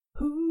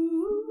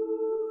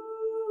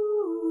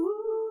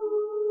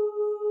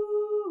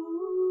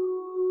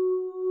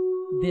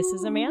This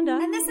is Amanda.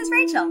 And this is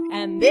Rachel.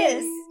 And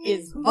this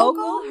is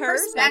Vocal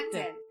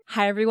Perspective.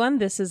 Hi, everyone.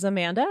 This is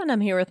Amanda, and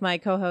I'm here with my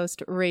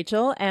co-host,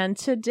 Rachel. And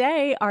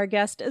today, our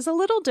guest is a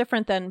little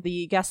different than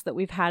the guests that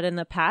we've had in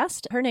the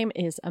past. Her name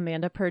is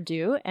Amanda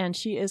Perdue, and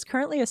she is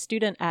currently a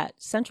student at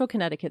Central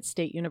Connecticut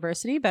State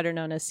University, better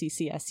known as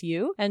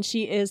CCSU. And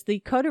she is the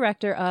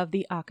co-director of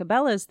the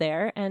Acapellas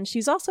there. And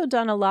she's also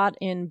done a lot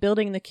in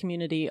building the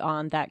community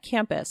on that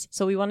campus.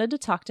 So we wanted to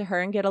talk to her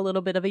and get a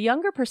little bit of a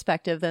younger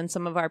perspective than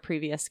some of our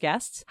previous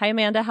guests. Hi,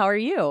 Amanda. How are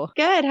you?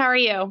 Good. How are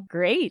you?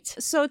 Great.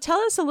 So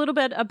tell us a little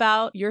bit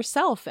about yourself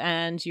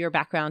and your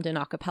background in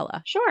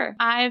acapella. Sure.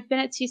 I've been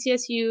at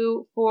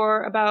CCSU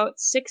for about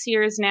 6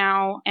 years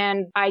now,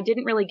 and I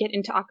didn't really get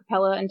into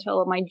acapella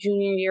until my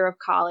junior year of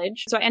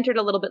college. So I entered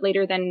a little bit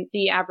later than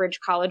the average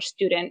college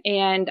student,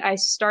 and I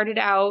started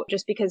out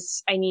just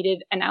because I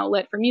needed an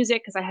outlet for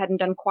music because I hadn't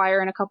done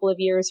choir in a couple of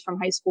years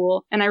from high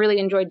school, and I really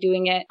enjoyed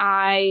doing it.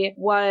 I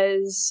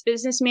was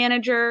business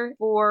manager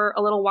for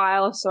a little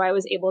while, so I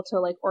was able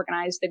to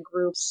organize the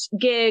group's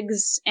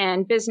gigs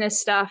and business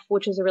stuff,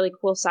 which is a really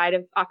cool side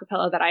of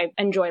acapella that I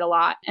enjoyed a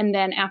lot. And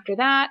then after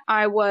that,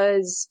 I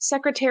was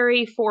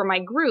secretary for my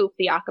group,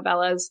 the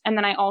Acapellas, and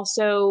then I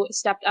also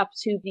stepped up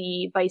to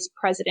the vice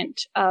president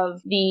of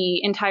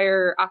the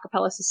entire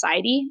acapella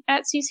society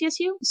at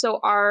CCSU. So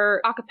our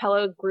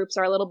acapella groups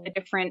are a little bit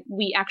different.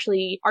 We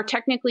actually are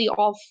technically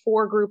all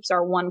 4 groups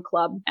are one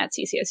club at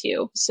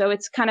CCSU. So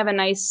it's kind of a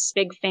nice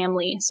big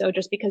family. So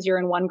just because you're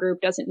in one group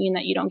doesn't mean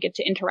that you don't get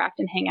to interact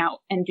and hang out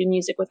and do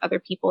music with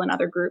other people in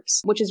other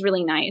groups, which is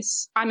really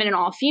nice. I'm in an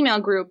all-female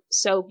group,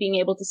 so being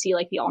able to see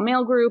the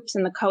all-male groups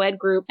and the co-ed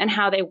group and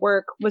how they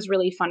work was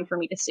really fun for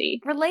me to see.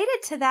 Related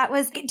to that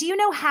do you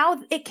know how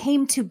it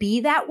came to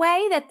be that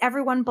way, that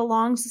everyone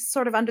belongs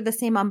sort of under the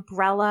same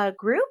umbrella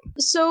group?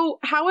 So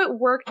how it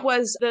worked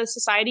was the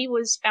society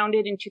was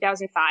founded in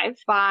 2005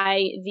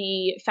 by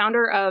the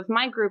founder of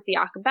my group, the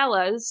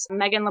Acapellas,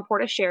 Megan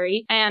Laporta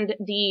Sherry, and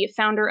the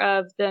founder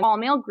of the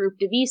all-male group,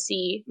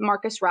 Divisi,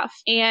 Marcus Ruff.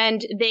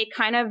 And they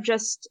kind of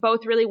just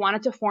both really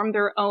wanted to form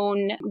their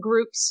own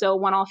groups, so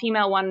one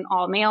all-female, one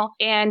all-male.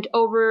 And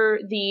over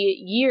the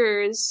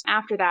years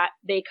after that,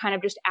 they kind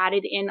of just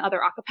added in other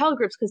acapella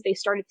groups because they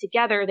started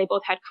together. They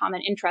both had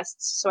common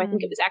interests. So I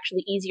think it was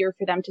actually easier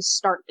for them to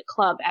start the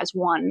club as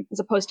one, as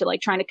opposed to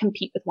trying to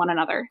compete with one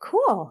another.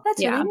 Cool.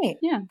 That's really neat.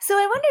 Yeah. So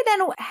I wonder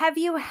then, have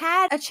you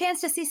had a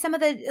chance to see some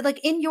of the,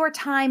 in your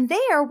time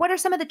there, what are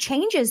some of the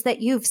changes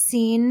that you've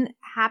seen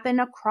happen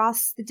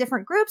across the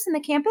different groups in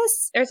the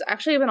campus? There's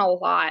actually been a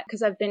lot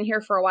because I've been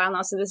here for a while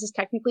now. So this is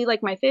technically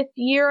my 5th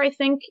year, I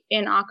think,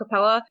 in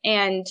acapella.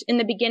 And in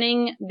the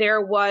beginning,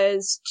 there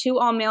was 2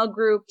 all-male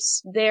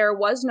groups. There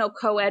was no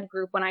co-ed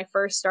group when I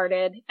first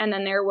started. And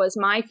then there was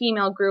my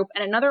female group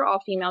and another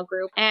all-female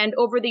group. And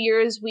over the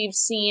years, we've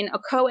seen a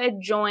co-ed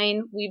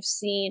join. We've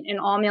seen an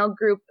all-male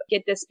group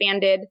get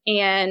disbanded.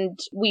 And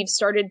we've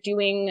started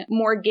doing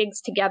more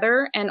gigs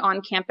together and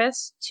on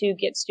campus to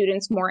get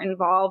students more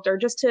involved, or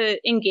just to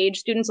engage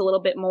students a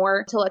little bit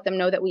more, to let them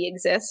know that we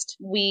exist.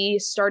 We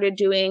started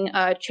doing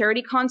a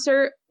charity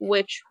concert,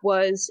 which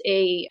was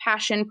a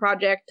passion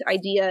project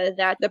idea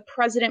that the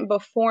president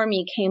before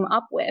me came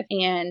up with.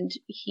 And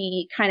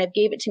he kind of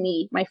gave it to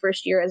me my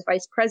first year as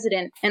vice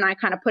president. And I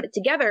kind of put it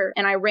together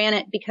and I ran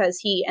it because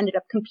he ended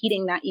up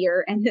competing that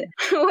year and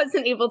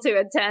wasn't able to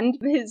attend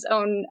his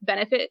own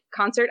benefit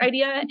concert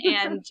idea.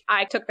 And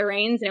I took the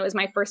reins, and it was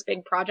my first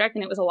big project,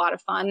 and it was a lot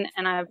of fun.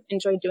 And I've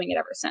enjoyed doing it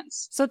ever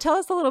since. So tell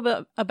us a little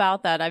bit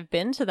about that. I've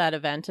been to that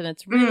event, and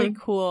it's really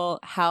cool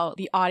how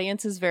the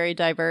audience is very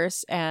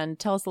diverse. And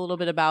tell us a little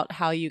bit about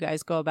how you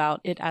guys go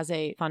about it as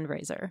a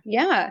fundraiser.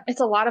 Yeah,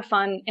 it's a lot of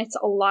fun. It's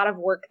a lot of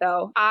work,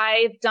 though.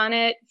 I've done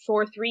it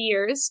for 3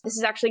 years. This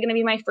is actually going to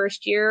be my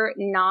first year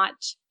not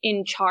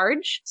in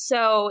charge.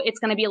 So it's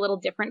going to be a little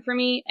different for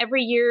me.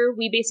 Every year,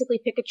 we basically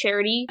pick a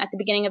charity at the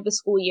beginning of the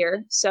school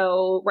year.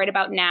 So right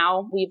about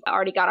now, we've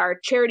already got our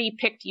charity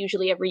picked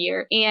usually every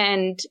year.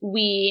 And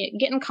we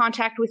get in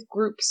contact with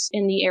groups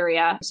in the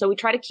area. So we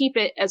try to keep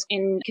it as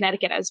in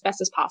Connecticut as best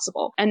as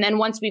possible. And then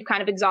once we've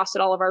kind of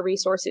exhausted all of our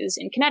resources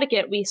in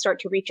Connecticut, we start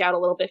to reach out a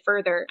little bit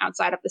further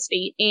outside of the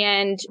state.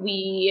 And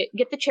we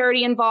get the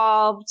charity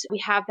involved. We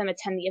have them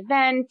attend the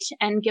event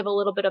and give a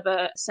little bit of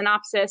a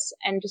synopsis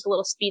and just a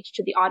little speech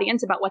to the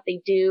audience about what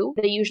they do.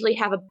 They usually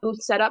have a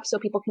booth set up so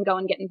people can go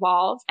and get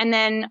involved. And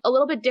then a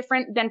little bit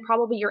different than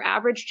probably your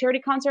average charity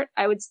concert,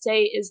 I would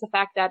say, is the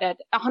fact that at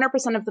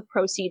 100% of the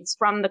proceeds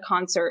from the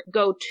concert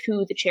go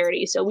to the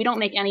charity. So we don't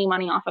make any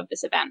money off of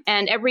this event.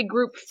 And every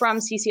group from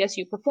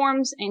CCSU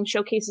performs and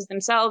showcases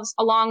themselves,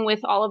 along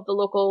with all of the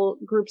local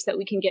groups that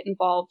we can get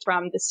involved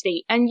from the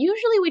state. And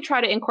usually we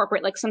try to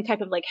incorporate some type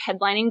of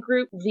headlining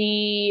group.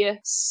 The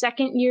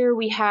second year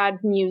we had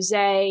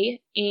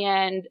Musée,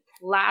 and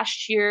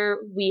last year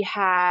we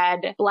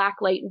had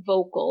Blacklight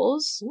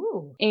Vocals.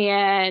 Ooh.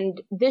 And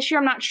this year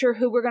I'm not sure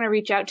who we're going to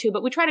reach out to,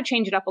 but we try to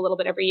change it up a little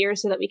bit every year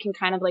so that we can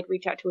kind of like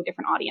reach out to a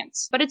different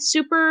audience. But it's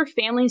super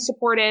family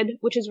supported,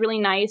 which is really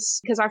nice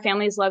because our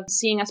families love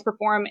seeing us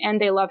perform and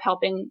they love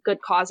helping good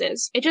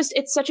causes.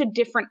 It's such a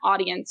different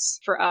audience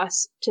for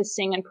us to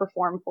sing and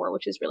perform for,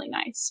 which is really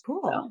nice.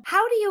 Cool. So.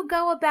 How do you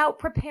go about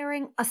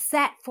preparing a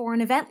set for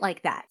an event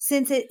like that?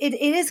 Since it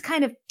is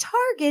kind of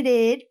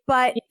targeted,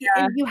 but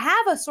you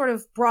have a sort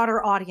of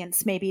broader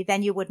audience maybe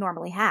than you would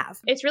normally have.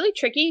 It's really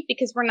tricky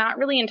because we're not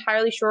really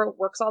entirely sure it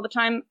works all the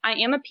time. I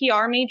am a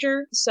PR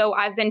major, so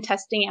I've been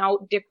testing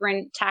out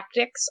different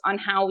tactics on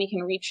how we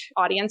can reach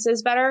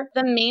audiences better.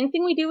 The main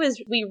thing we do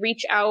is we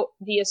reach out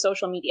via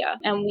social media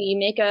and we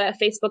make a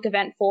Facebook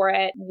event for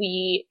it.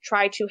 We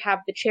try to have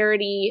the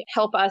charity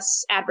help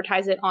us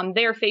advertise it on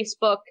their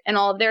Facebook and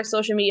all of their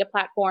social media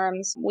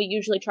platforms. We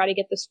usually try to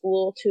get the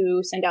school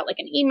to send out like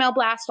an email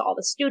blast to all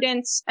the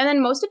students. And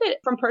then most of it,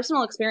 from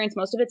personal experience,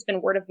 most of it's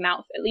been word of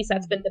mouth. At least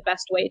that's been the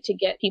best way to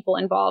get people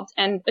involved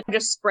and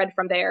just spread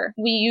from there.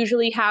 We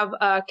usually have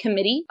a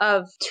committee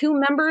of 2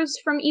 members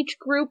from each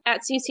group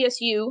at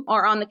CCSU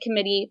are on the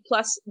committee,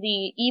 plus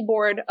the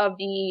e-board of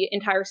the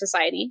entire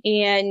society.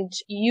 And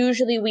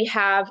usually we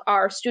have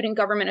our Student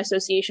Government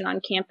Association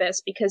on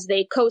campus because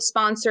they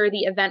co-sponsor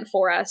the event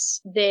for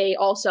us. They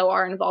also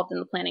are involved in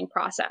the planning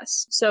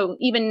process. So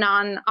even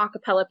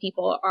non-acapella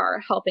people are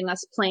helping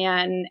us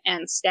plan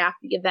and staff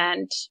the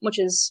event, which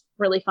is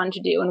really fun to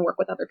do and work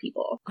with other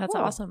people. That's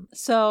awesome.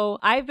 So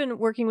I've been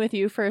working with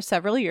you for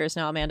several years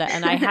now, Amanda,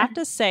 and I have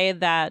to say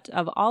that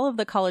of all of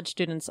the college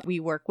students we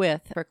work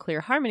with for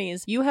Clear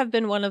Harmonies, you have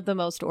been one of the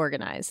most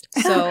organized.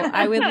 So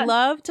I would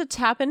love to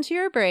tap into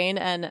your brain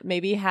and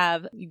maybe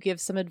have you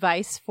give some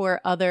advice for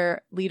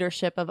other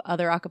leadership of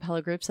other a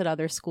cappella groups at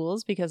other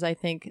schools, because I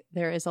think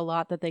there is a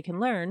lot that they can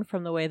learn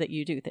from the way that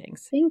you do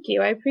things. Thank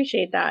you. I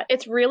appreciate that.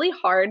 It's really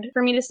hard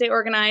for me to stay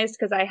organized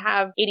because I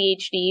have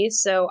ADHD,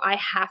 so I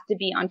have to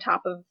be on top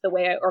of the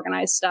way I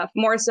organize stuff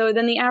more so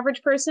than the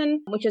average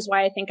person, which is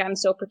why I think I'm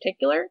so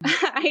particular.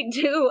 I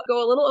do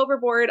go a little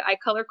overboard. I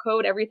color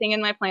code everything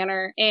in my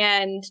planner.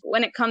 And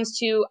when it comes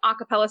to a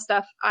cappella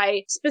stuff,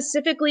 I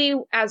specifically,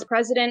 as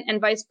president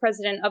and vice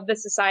president of the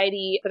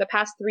society for the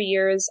past 3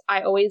 years,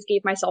 I always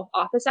gave myself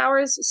office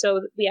hours.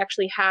 So we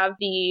actually have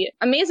the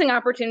amazing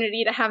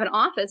opportunity to have an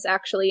office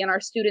actually in our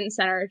student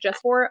center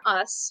just for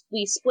us.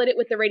 We split it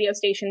with the radio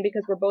station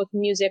because we're both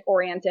music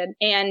oriented.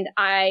 And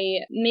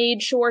I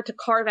made sure to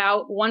carve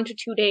out 1 to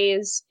 2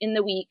 days in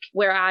the week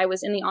where I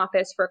was in the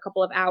office for a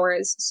couple of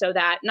hours so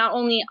that not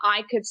only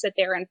I could sit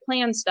there and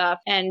plan stuff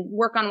and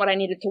work on what I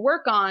needed to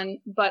work on,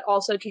 but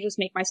also to just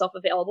make myself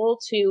available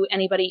to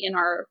anybody in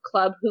our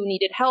club who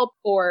needed help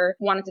or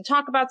wanted to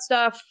talk about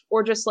stuff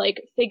or just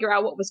like figure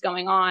out what was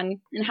going on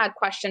and had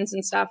questions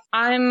and stuff.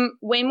 I'm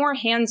way more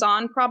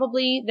hands-on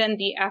probably than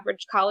the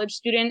average college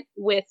student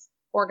with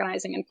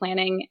organizing and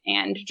planning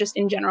and just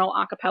in general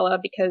a cappella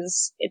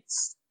because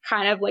it's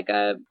kind of like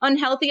a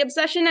unhealthy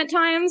obsession at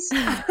times.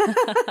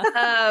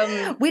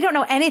 We don't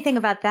know anything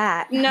about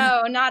that.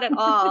 No, not at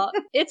all.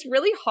 It's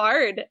really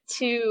hard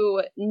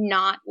to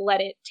not let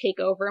it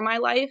take over my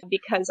life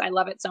because I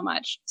love it so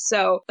much.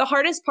 So the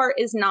hardest part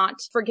is not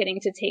forgetting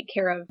to take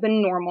care of the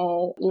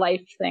normal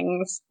life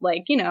things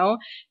like, you know,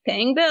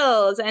 paying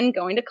bills and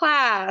going to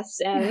class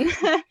and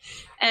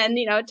and,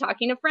 you know,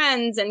 talking to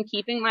friends and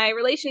keeping my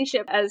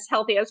relationship as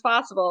healthy as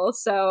possible.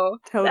 So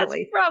totally.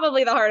 That's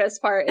probably the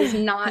hardest part is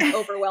not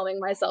overwhelming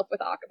myself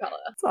with a cappella.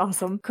 That's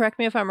awesome. Correct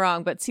me if I'm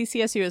wrong, but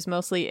CCSU is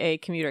mostly a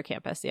commuter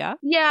campus, yeah?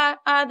 Yeah,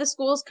 the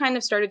schools kind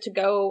of started to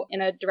go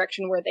in a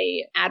direction where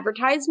they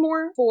advertise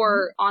more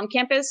for on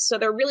campus. So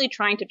they're really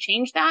trying to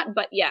change that.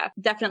 But yeah,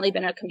 definitely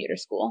been a commuter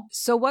school.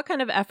 So what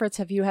kind of efforts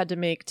have you had to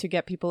make to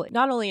get people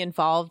not only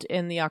involved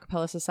in the a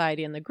cappella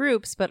society and the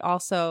groups, but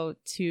also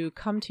to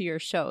come to your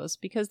shows?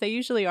 Because they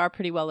usually are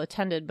pretty well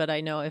attended, but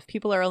I know if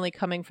people are only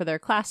coming for their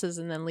classes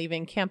and then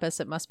leaving campus,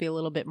 it must be a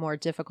little bit more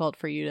difficult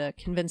for you to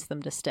convince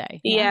them to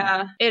stay.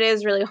 Yeah, it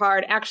is really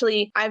hard.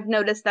 Actually, I've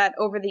noticed that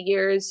over the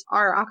years,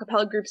 our a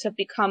cappella groups have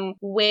become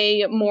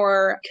way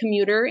more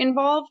commuter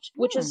involved,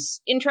 which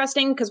is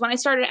interesting because when I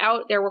started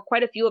out, there were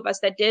quite a few of us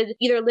that did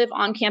either live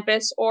on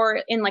campus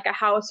or in like a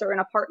house or an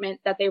apartment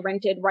that they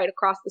rented right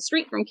across the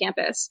street from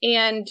campus.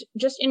 And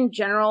just in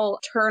general,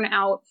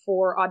 turnout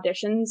for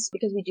auditions,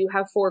 because we do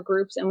have 4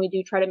 groups and we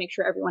do try to make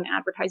sure everyone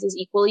advertises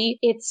equally.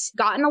 It's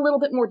gotten a little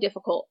bit more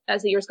difficult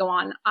as the years go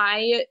on.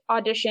 I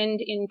auditioned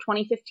in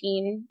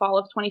 2015, fall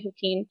of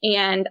 2015,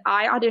 and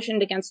I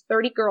auditioned against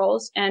 30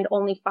 girls and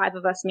only 5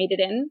 of us made it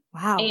in.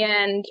 Wow.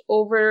 And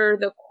over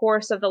the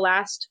course of the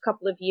last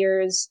couple of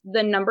years,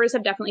 the numbers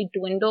have definitely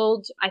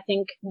dwindled. I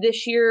think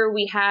this year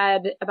we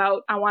had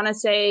about, I want to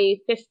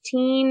say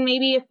 15,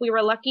 maybe if we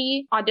were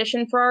lucky,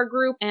 audition for our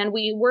group. And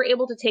we were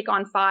able to take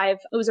on 5.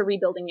 It was a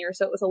rebuilding year,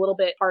 so it was a little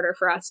bit harder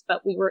for us,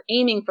 but we were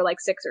aiming for like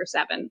 6 or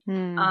 7.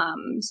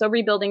 So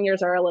rebuilding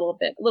years are a little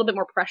bit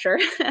more pressure,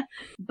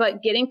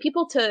 but getting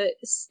people to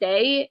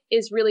stay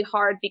is really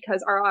hard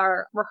because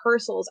our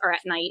rehearsals are at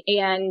night.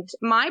 And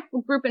my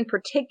group in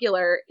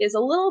particular is a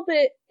little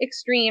bit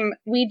extreme.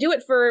 We do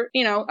it for,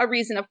 a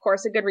reason, of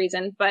course, a good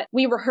reason, but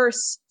we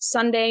rehearse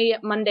Sunday,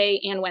 Monday,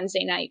 and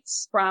Wednesday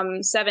nights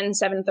from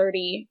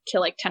 7:30 to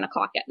like 10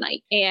 o'clock at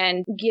night.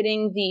 And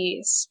getting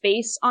the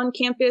space on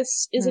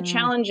campus is a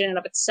challenge in and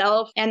of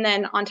itself. And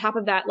then on top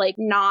of that, like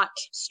not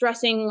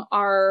stressing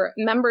our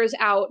members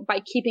out by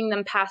keeping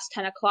them past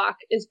 10 o'clock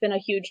has been a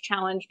huge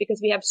challenge because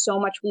we have so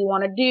much we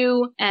want to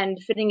do, and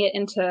fitting it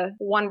into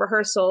one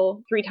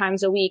rehearsal 3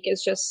 times a week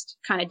is just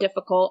kind of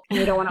difficult. And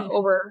we don't want to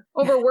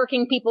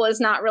overworking people is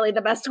not really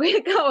the best way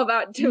to go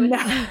about doing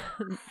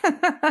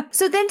it.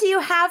 So then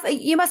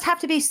you must have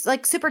to be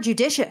like super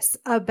judicious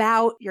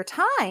about your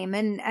time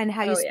and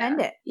how you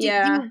spend it.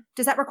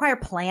 Does that require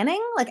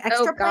planning? Like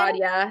extra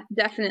planning? Yeah,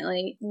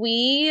 definitely.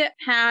 We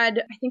had,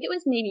 I think it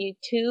was maybe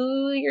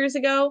 2 years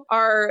ago,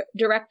 our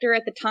director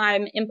at the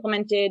time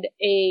implemented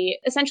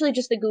essentially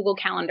just the Google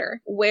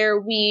Calendar, where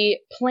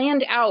we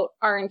planned out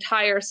our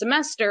entire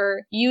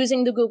semester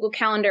using the Google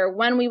Calendar,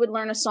 when we would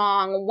learn a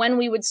song, when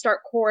we would start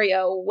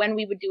choreo, when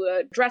we would do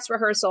a dress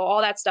rehearsal,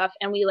 all that stuff.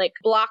 And we like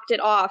blocked it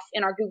off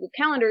in our Google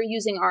Calendar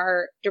using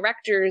our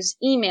director's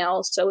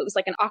email. So it was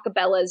like an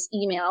Acabella's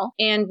email.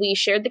 And we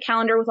shared the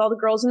calendar with all the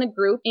girls in the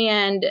group.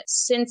 And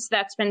since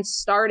that's been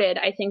started,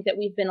 I think that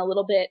we've been a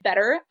little bit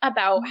better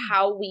about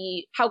how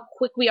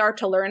quick we are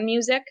to learn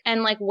music.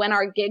 And like when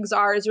our gigs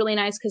are is really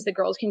nice because the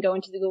girls can go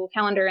into the Google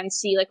Calendar and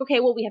see like, okay,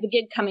 well, we have a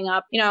gig coming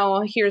up,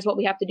 here's what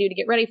we have to do to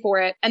get ready for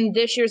it. And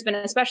this year's been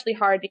especially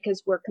hard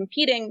because we're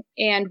competing,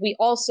 and we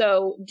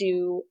also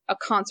do a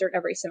concert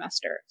every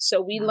semester.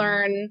 So we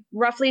learn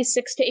roughly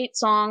 6 to 8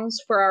 songs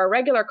for our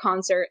regular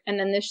concert. And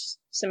then this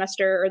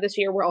semester or this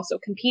year, we're also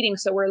competing.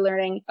 So we're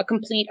learning a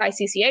complete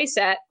ICCA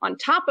set on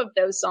top of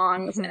those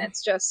songs. And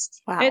it's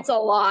just, it's a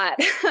lot.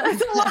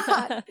 It's a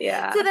lot.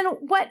 Yeah. So then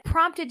what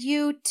prompted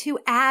you to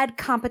add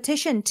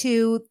competition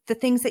to the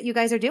things that you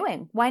guys are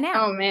doing? Why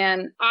now? Oh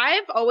man,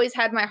 I've always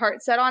had my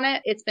heart set on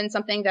it. It's been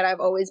something that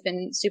I've always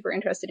been super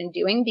interested in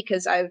doing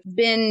because I'm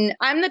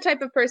the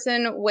type of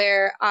person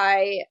where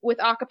with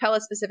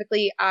acapella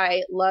specifically,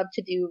 I love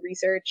to do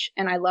research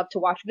and I love to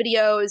watch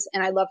videos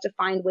and I love to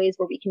find ways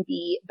where we can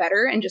be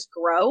better and just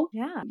grow.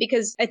 Yeah.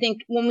 Because I think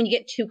when we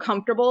get too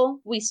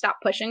comfortable, we stop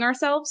pushing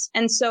ourselves.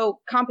 And so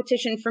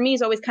competition for me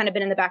has always kind of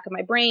been in the back of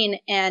my brain.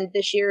 And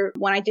this year,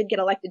 when I did get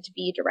elected to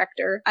be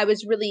director, I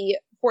was really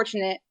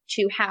fortunate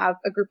to have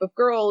a group of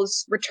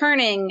girls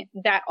returning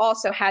that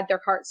also had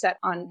their heart set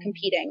on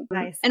competing.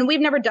 Nice. And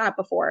we've never done it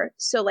before.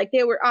 So like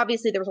there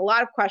was a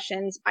lot of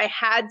questions. I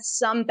had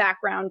some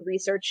background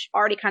research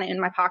already kind of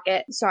in my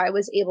pocket. So I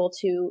was able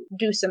to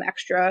do some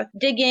extra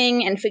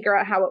digging and figure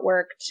out how it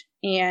worked.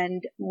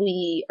 And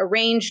we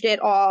arranged it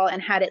all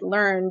and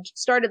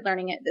started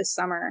learning it this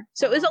summer.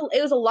 So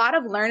it was a lot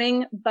of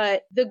learning,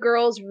 but the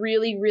girls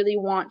really, really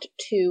want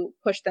to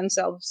push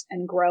themselves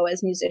and grow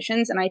as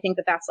musicians. And I think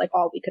that that's like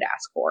all we could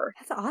ask for.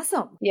 That's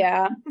awesome.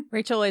 Yeah.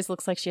 Rachel always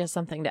looks like she has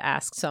something to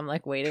ask. So I'm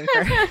like waiting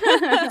for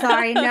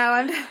Sorry.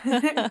 No,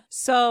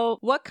 So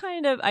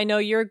I know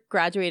you're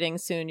graduating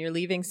soon, you're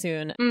leaving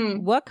soon.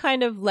 What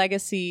kind of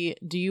legacy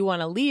do you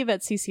want to leave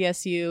at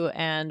CCSU,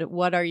 and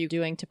what are you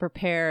doing to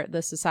prepare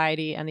the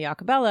society and the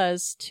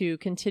Acapellas to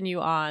continue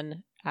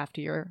on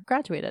after you're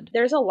graduated?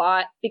 There's a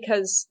lot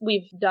because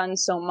we've done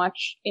so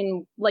much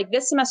in like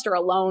this semester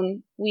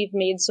alone. We've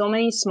made so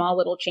many small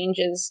little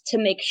changes to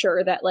make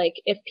sure that like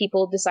if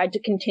people decide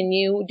to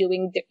continue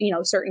doing,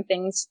 certain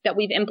things that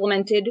we've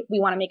implemented, we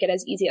want to make it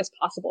as easy as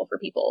possible for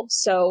people.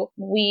 So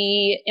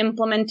we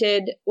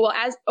implemented,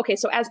 as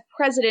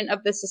president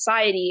of the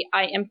society,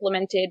 I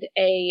implemented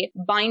a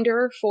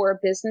binder for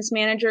business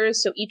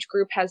managers. So each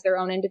group has their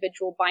own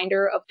individual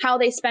binder of how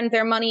they spend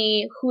their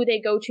money, who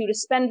they go to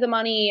spend the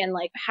money, and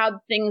like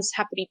how things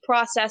have to be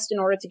processed in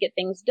order to get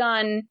things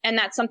done. And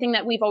that's something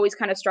that we've always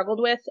kind of struggled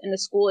with, and the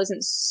school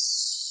isn't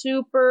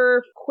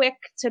super quick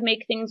to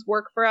make things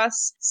work for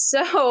us.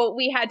 So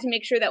we had to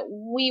make sure that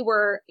we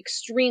were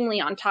extremely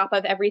on top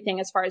of everything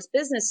as far as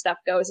business stuff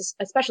goes,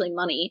 especially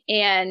money.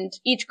 And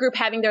each group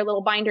having their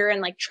little binder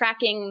and like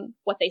tracking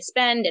what they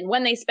spend and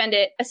when they spend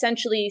it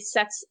essentially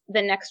sets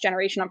the next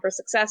generation up for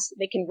success.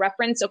 They can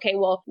reference, okay,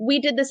 well, we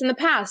did this in the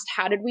past.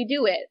 How did we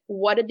do it?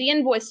 What did the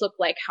invoice look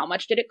like? How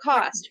much did it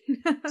cost?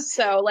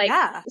 So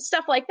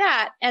stuff like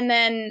that. And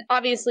then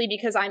obviously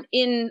because I'm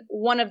in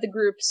one of the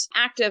groups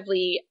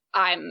actively,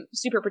 I'm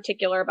super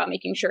particular about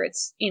making sure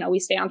it's, we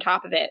stay on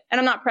top of it. And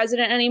I'm not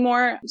president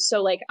anymore.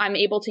 So like I'm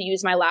able to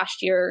use my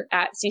last year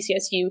at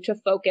CCSU to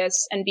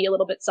focus and be a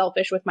little bit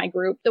selfish with my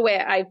group the way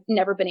I've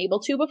never been able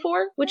to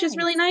before, which is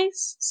really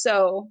nice.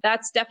 So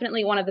that's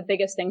definitely one of the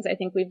biggest things I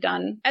think we've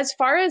done. As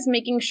far as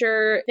making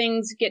sure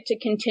things get to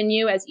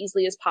continue as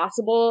easily as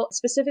possible,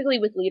 specifically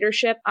with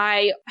leadership,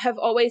 I have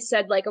always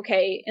said like,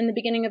 okay, in the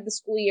beginning of the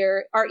school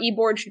year, our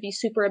e-board should be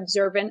super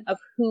observant of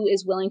who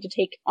is willing to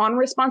take on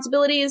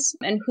responsibilities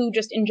and who who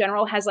just in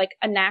general has like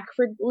a knack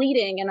for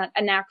leading and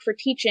a knack for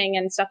teaching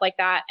and stuff like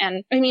that.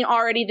 And I mean,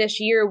 already this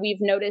year, we've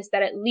noticed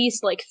that at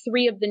least like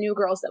 3 of the new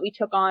girls that we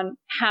took on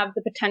have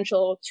the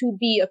potential to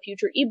be a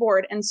future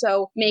e-board. And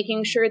so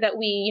making sure that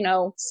we, you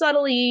know,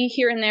 subtly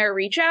here and there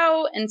reach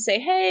out and say,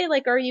 hey,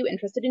 like, are you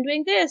interested in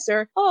doing this?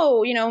 Or,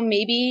 oh, you know,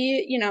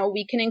 maybe, you know,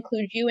 we can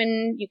include you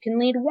and you can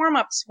lead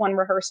warm-ups one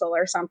rehearsal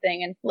or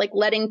something. And like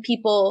letting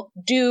people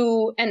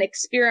do an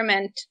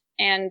experiment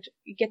and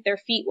get their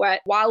feet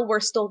wet while we're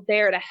still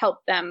there to help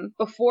them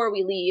before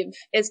we leave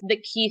is the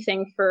key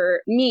thing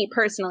for me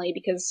personally,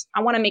 because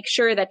I want to make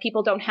sure that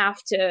people don't have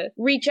to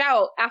reach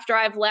out after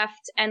I've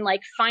left and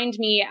like find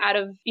me out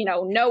of, you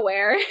know,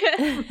 nowhere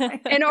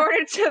in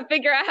order to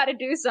figure out how to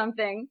do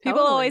something.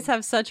 People always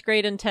have such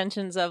great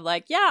intentions of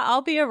like, yeah,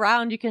 I'll be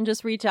around. You can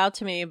just reach out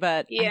to me.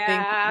 But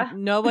I think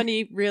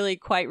nobody really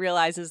quite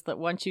realizes that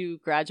once you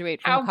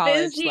graduate from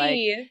college,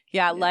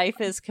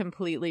 life is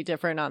completely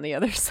different on the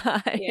other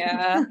side.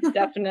 Yeah,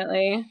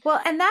 definitely.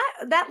 Well, and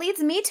that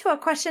leads me to a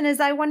question is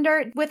I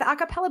wonder, with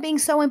acapella being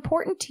so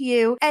important to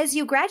you, as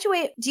you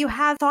graduate, do you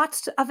have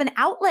thoughts of an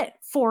outlet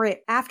for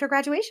it after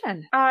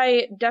graduation?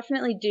 I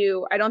definitely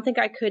do. I don't think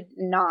I could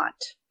not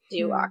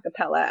do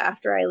acapella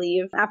after I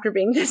leave, after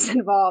being this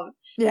involved.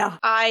 Yeah.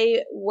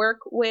 I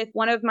work with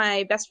one of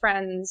my best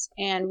friends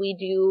and we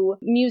do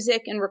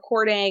music and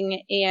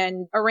recording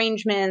and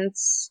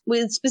arrangements.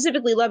 We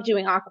specifically love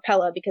doing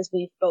acapella because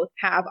we both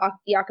have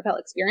the acapella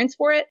experience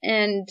for it,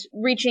 and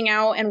reaching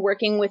out and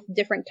working with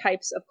different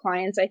types of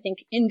clients. I think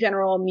in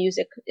general,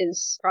 music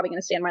is probably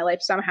going to stay in my life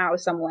somehow,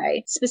 some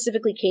way.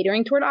 Specifically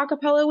catering toward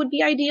acapella would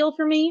be ideal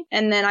for me.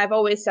 And then I've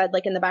always said,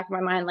 like in the back of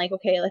my mind, like,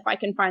 okay, if I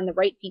can find the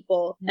right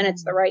people and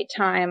it's the right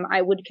time,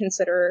 I would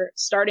consider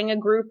starting a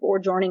group or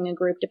joining a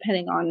group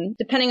depending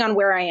on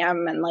where I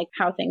am and like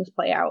how things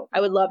play out.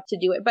 I would love to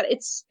do it, but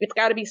it's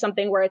got to be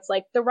something where it's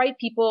like the right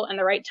people and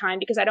the right time,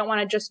 because I don't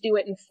want to just do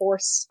it and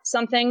force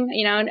something,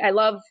 you know. And I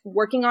love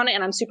working on it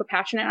and I'm super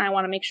passionate, and I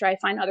want to make sure I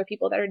find other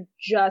people that are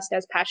just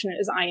as passionate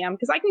as I am,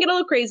 because I can get a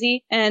little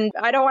crazy and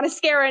I don't want to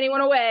scare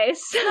anyone away.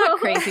 So. It's not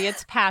crazy.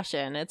 It's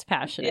passion. It's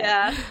passionate.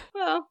 Yeah.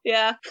 Well,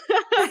 yeah.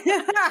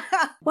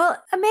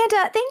 Well,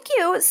 Amanda, thank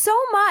you so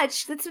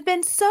much. It's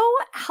been so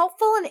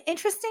helpful and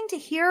interesting to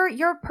hear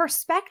your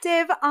perspective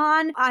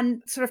on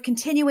sort of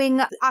continuing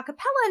a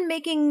cappella and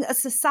making a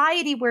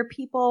society where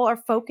people are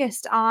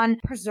focused on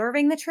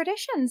preserving the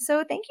tradition.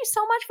 So thank you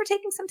so much for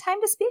taking some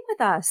time to speak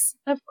with us.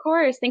 Of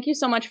course. Thank you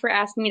so much for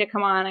asking me to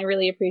come on. I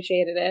really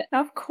appreciated it.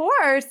 Of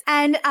course.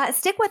 And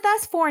stick with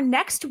us for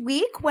next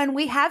week when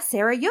we have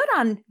Sarah Yud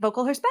on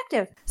Vocal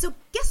Perspective. So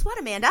guess what,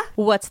 Amanda?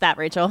 What's that,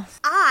 Rachel?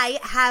 I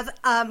have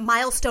a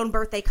milestone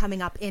birthday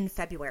coming up in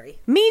February.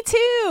 Me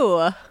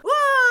too.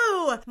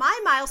 Woo! My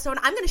milestone,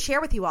 I'm going to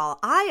share with you all.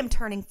 I am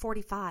turning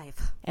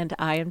 45. And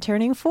I am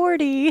turning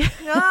 40.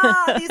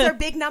 These are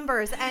big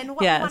numbers. And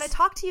what we want to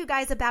talk to you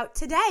guys about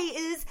today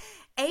is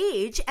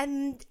age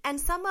and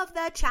some of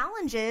the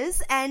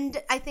challenges,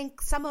 and I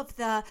think some of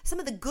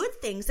the good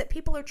things that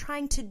people are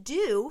trying to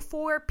do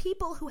for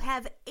people who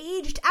have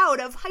aged out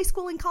of high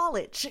school and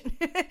college.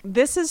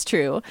 This is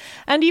true.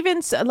 And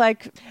even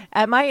like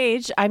at my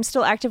age, I'm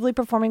still actively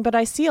performing, but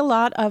I see a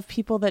lot of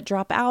people that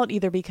drop out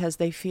either because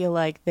they feel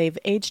like they've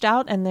aged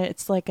out and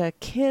it's like a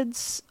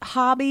kid's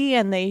hobby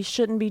and they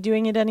shouldn't be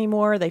doing it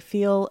anymore. They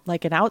feel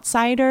like an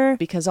outsider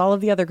because all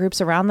of the other groups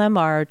around them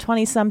are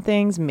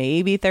 20-somethings,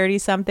 maybe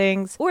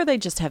 30-somethings. Or they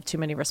just have too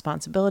many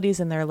responsibilities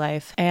in their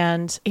life.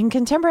 And in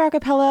contemporary a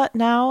cappella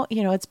now,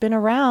 you know, it's been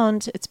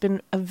around. It's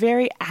been a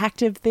very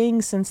active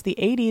thing since the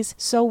 80s.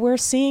 So we're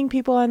seeing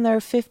people in their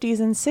 50s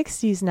and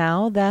 60s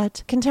now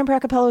that contemporary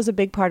a cappella is a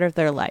big part of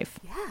their life.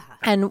 Yeah.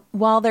 And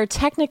while they're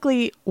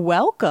technically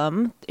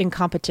welcome in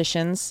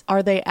competitions,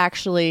 are they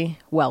actually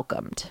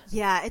welcomed?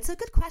 Yeah, it's a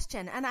good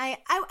question. And I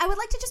would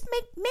like to just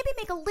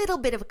make a little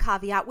bit of a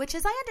caveat, which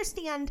is I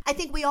understand, I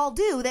think we all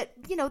do, that,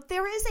 you know,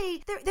 there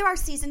are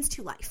seasons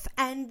to life.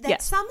 And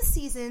that some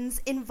seasons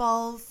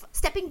involve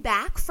stepping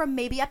back from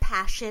maybe a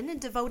passion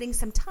and devoting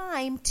some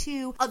time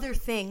to other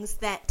things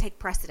that take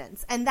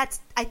precedence. And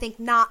that's, I think,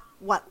 not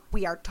what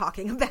we are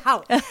talking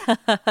about.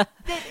 That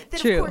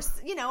True. Of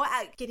course, you know,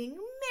 getting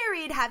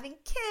married, having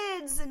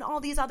kids, and all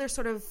these other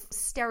sort of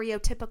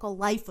stereotypical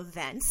life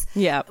events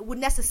would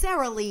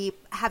necessarily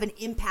have an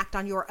impact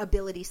on your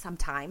ability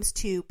sometimes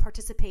to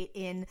participate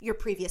in your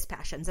previous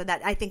passions. And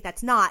that, I think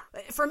that's not,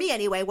 for me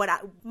anyway,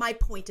 my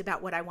point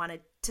about what I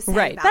wanted to say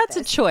right. about That's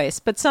this. a choice.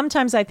 But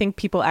sometimes I think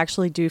people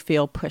actually do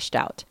feel pushed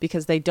out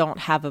because they don't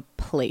have a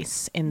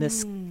place in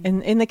this,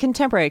 in the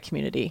contemporary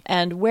community.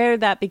 And where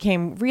that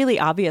became really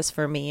obvious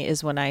for me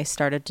is when I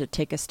started to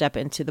take a step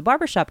into the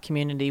barbershop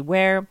community,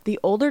 where the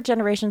older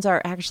generations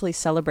are actually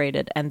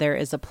celebrated and there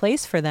is a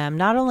place for them,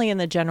 not only in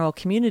the general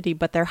community,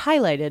 but they're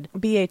highlighted.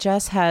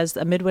 BHS has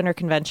a midwinter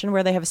convention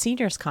where they have a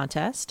seniors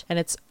contest, and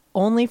it's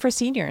only for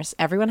seniors.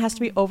 Everyone has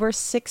to be over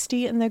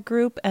 60 in the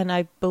group, and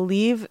I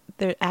believe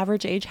the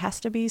average age has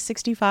to be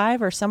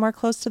 65 or somewhere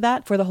close to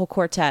that for the whole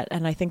quartet.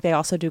 And I think they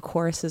also do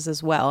choruses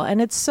as well.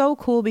 And it's so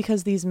cool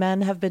because these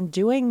men have been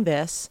doing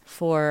this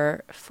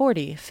for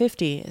 40,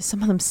 50,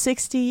 some of them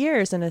 60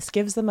 years. And this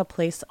gives them a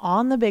place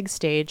on the big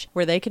stage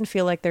where they can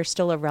feel like they're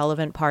still a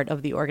relevant part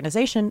of the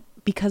organization,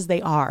 because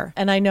they are.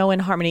 And I know in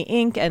Harmony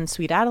Inc. and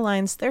Sweet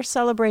Adelines, they're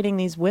celebrating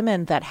these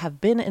women that have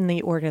been in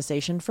the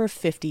organization for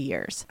 50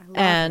 years.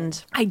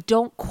 I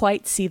don't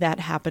quite see that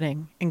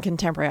happening in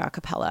contemporary a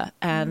cappella.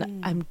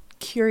 And I'm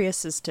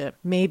curious as to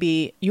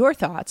maybe your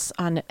thoughts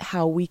on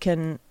how we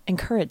can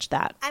encourage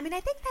that. I mean, I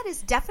think that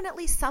is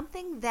definitely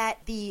something that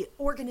the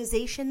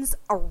organizations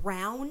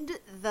around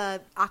the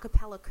a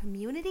cappella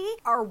community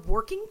are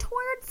working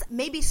towards,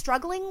 maybe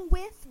struggling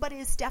with, but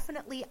is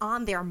definitely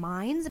on their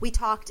minds. We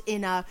talked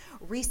in a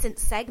recent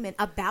segment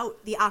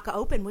about the ACA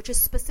Open, which is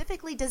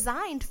specifically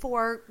designed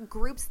for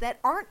groups that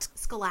aren't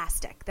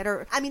scholastic, that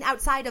are, I mean,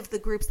 outside of the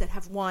groups that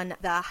have won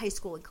the high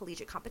school and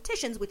collegiate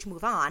competitions, which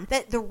move on,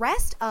 that the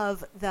rest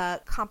of the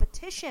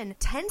competition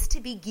tends to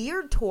be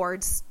geared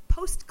towards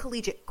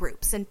post-collegiate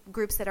groups and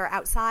groups that are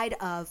outside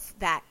of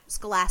that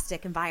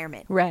scholastic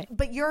environment. Right.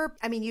 But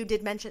you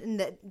did mention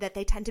that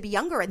they tend to be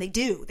younger, and they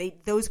do.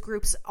 Those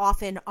groups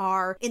often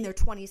are in their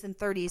 20s and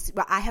 30s.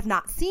 But I have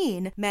not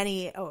seen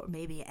many, or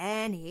maybe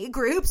any,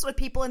 groups with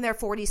people in their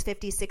 40s,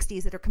 50s,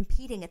 60s that are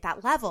competing at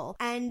that level.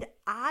 And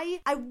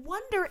I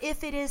wonder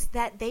if it is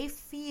that they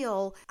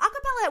feel a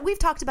cappella, we've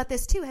talked about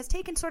this too, has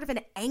taken sort of an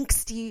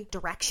angsty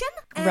direction.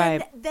 And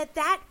right.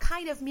 that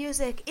kind of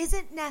music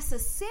isn't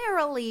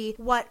necessarily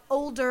what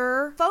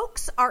older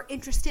folks are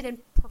interested in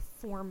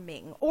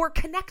performing or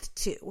connect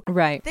to.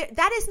 Right.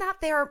 That is not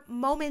their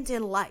moment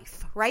in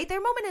life, right? Their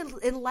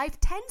moment in life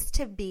tends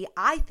to be,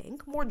 I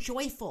think, more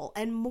joyful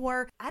and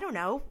more, I don't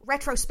know,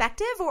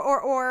 retrospective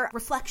or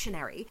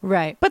reflectionary.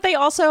 Right. But they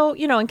also,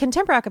 in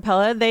contemporary a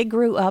cappella, they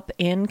grew up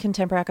in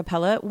contemporary a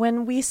cappella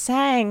when we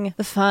sang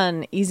the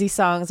fun, easy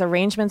songs.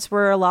 Arrangements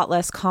were a lot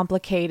less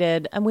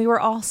complicated, and we were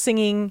all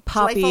singing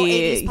poppy. Joyful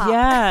 80s pop.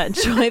 Yeah,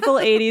 joyful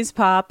 80s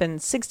pop and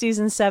 60s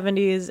and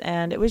 70s.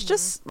 And it was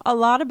just a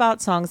lot about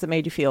songs that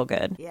made you feel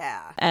good.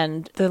 Yeah.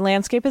 And the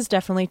landscape has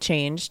definitely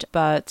changed.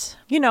 But,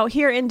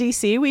 here in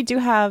DC, we do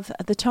have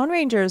the Tone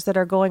Rangers that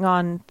are going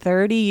on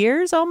 30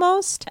 years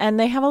almost. And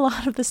they have a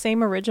lot of the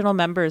same original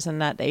members,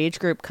 and that age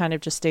group kind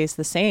of just stays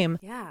the same.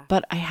 Yeah.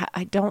 But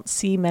I don't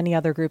see many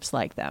other groups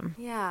like them.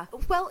 Yeah.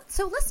 Well,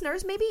 so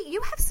listeners, maybe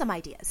you have some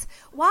ideas.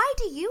 Why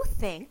do you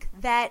think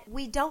that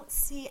we don't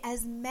see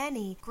as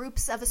many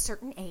groups of a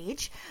certain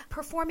age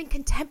performing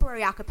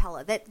contemporary a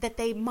cappella, that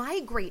they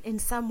migrate in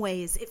some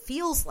ways, it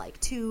feels like,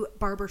 to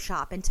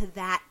barbershop and to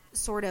that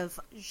sort of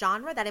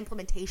genre, that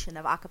implementation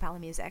of a cappella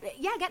music?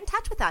 Yeah, get in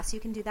touch with us. You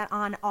can do that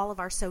on all of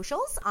our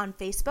socials, on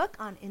Facebook,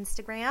 on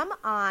Instagram,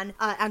 on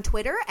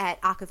Twitter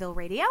at Acaville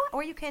Radio,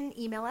 or you can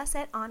email us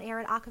at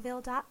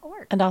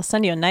onair@acaville.org. And I'll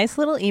send you a nice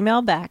little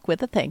email back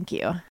with a thank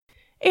you.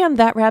 And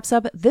that wraps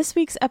up this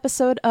week's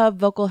episode of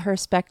Vocal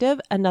Herspective.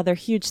 Another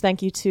huge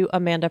thank you to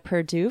Amanda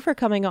Perdue for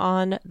coming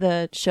on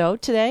the show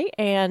today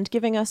and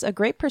giving us a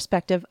great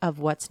perspective of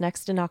what's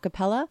next in a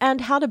cappella and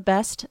how to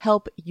best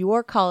help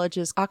your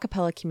college's a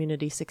cappella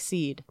community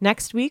succeed.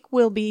 Next week,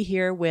 we'll be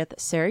here with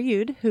Sarah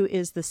Yude, who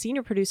is the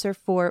senior producer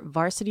for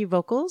Varsity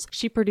Vocals.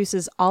 She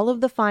produces all of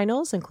the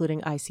finals,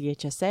 including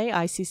ICHSA,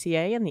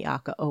 ICCA, and the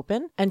ACA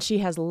Open. And she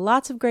has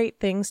lots of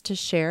great things to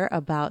share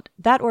about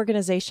that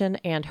organization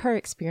and her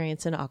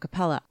experience in a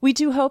cappella. We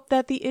do hope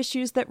that the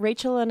issues that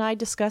Rachel and I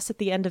discuss at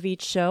the end of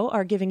each show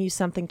are giving you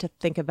something to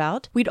think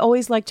about. We'd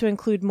always like to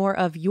include more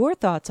of your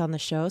thoughts on the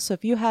show, so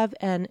if you have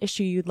an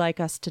issue you'd like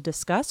us to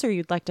discuss or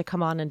you'd like to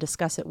come on and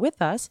discuss it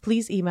with us,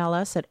 please email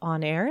us at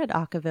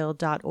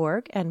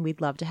onair@acaville.org, and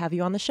we'd love to have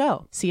you on the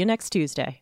show. See you next Tuesday.